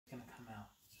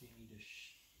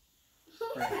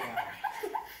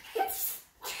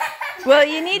Well,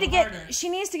 you need to get. She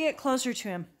needs to get closer to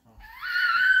him.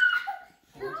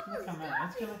 It's gonna come out.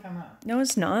 It's gonna come out. No,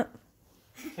 it's not.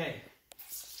 Okay.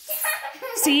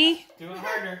 See? Do it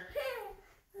harder.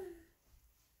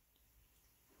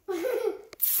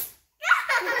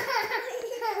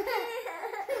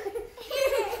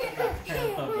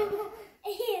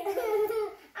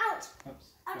 Ouch.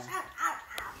 Oops. Ouch, ouch, ouch,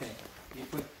 ouch. Okay. You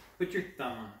put your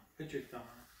thumb on it. Put your thumb on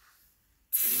it.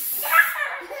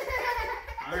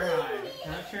 Alright.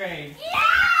 Now trade.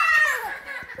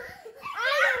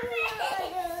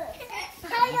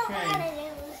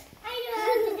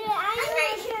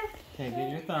 Okay, get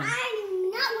your thumb.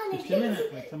 Just a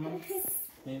minute. Wait till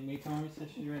Mommy says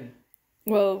she's ready.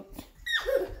 Well,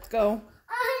 go.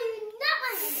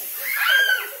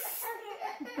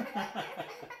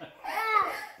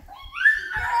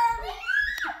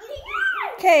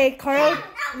 Okay, Carl.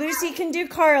 Lucy can do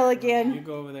Carl again. You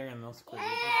go over there and they'll squirt you.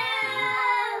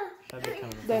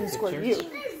 Then squirt you.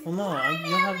 Well, no,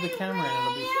 you'll have the camera and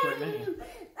it'll be squirting at you.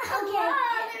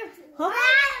 Huh?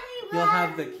 You'll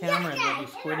have the camera and they'll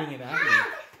be squirting it at you.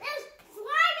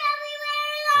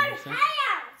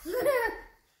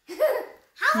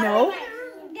 No.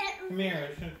 Come here,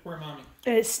 I'm gonna squirt Mommy.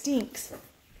 It stinks.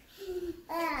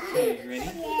 Okay, you ready?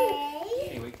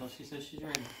 Okay, wait till she says she's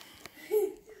ready.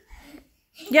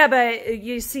 Yeah, but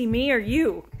you see me or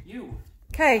you? You.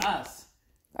 Okay. Us.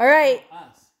 All right.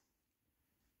 Us.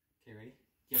 Okay, ready?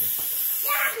 Get it.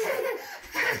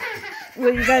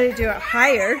 Well, you got to do it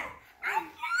higher.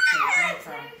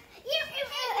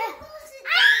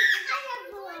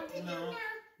 No.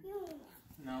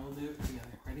 No, we'll do it together.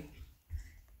 Ready?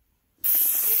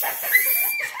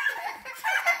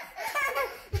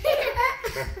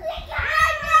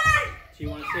 Do you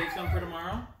want to save some for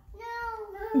tomorrow?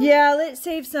 Yeah, let's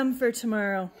save some for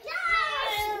tomorrow.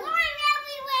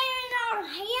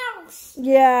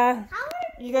 Yeah.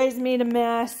 You guys made a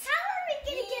mess. How are we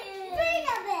going to get rid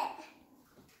of it?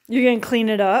 You're going to clean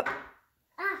it up?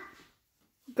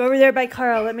 Go over there by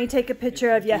Carl. Let me take a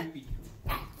picture of you.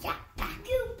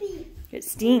 It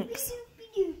stinks.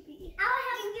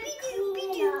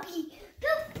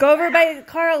 Go over by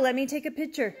Carl. Let me take a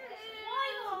picture.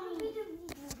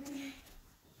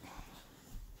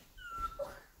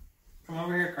 Come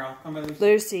over here, Carl. Come by Lucy.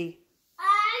 Lucy.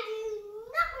 I do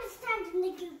not want to stand in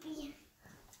the goopy.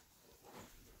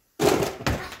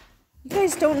 You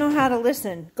guys don't know how to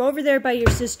listen. Go over there by your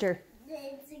sister.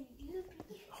 It's a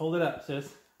goopy. Hold it up,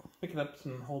 sis. Pick it up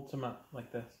and hold some up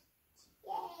like this.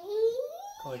 Yay.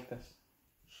 Go like this.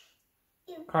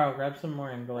 Carl, grab some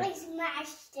more and go I like.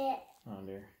 smashed it. Oh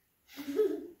dear.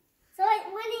 So it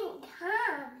wouldn't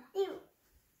come. Ew.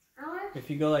 I want If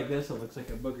you go like this, it looks like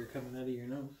a booger coming out of your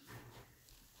nose.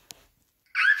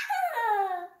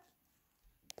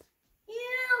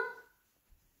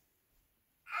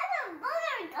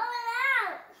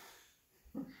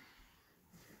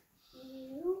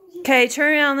 Okay,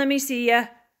 turn around. Let me see ya.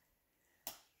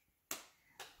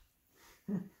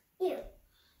 Ew.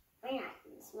 We're not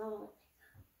going to smell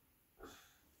it.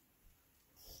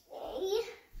 Okay.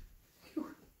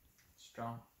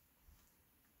 Strong.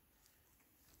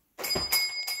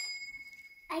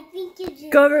 I think you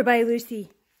just... Go over by Lucy.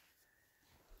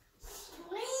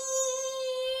 Swing!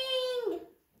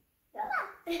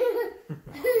 Are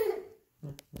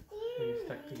you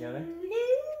stuck together?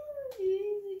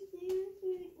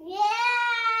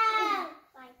 Yeah!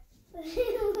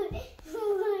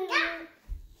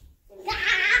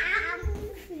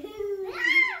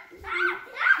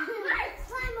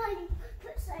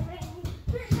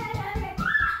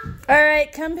 All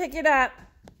right, come pick it up.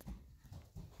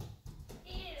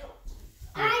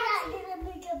 I'm not gonna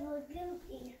make up a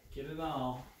goopy. Get it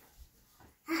all.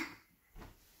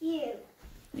 You.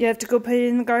 You have to go put it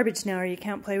in the garbage now or you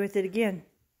can't play with it again.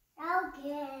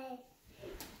 Okay.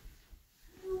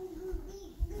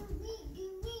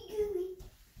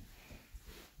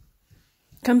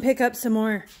 Come pick up some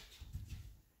more.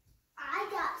 I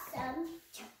got some.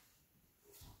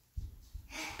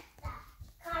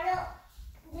 Carl,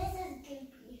 this is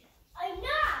goopy. I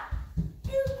know.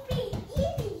 Goopy,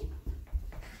 easy.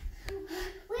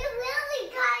 We really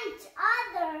got each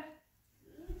other.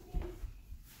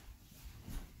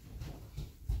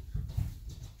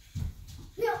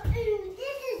 No, this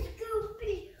is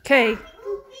goopy. Okay,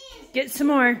 Goopy is get some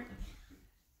more.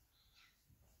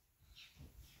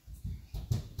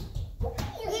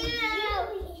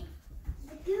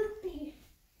 Goopy.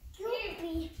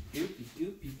 Goopy. Goopy,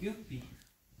 goopy, goopy.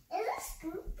 Is it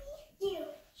Scoopy? You.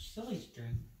 Silly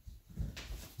string.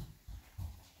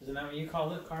 Isn't that what you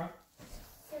called it, Carl?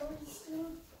 Silly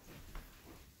Snoop.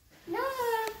 No.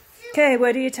 Okay,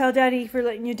 what do you tell Daddy for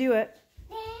letting you do it?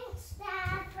 Thanks,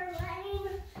 Dad, for letting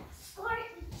us squirt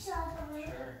each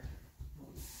other.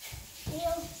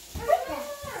 Sure.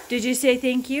 Did you say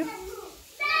thank you?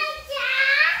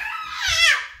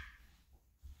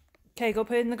 Okay, go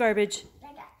put it in the garbage.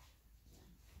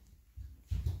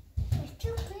 There's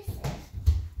 2 pieces.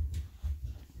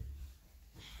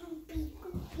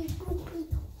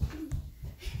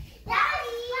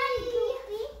 Daddy!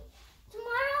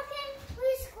 Tomorrow can we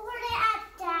squirt it at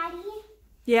Daddy?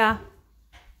 Yeah.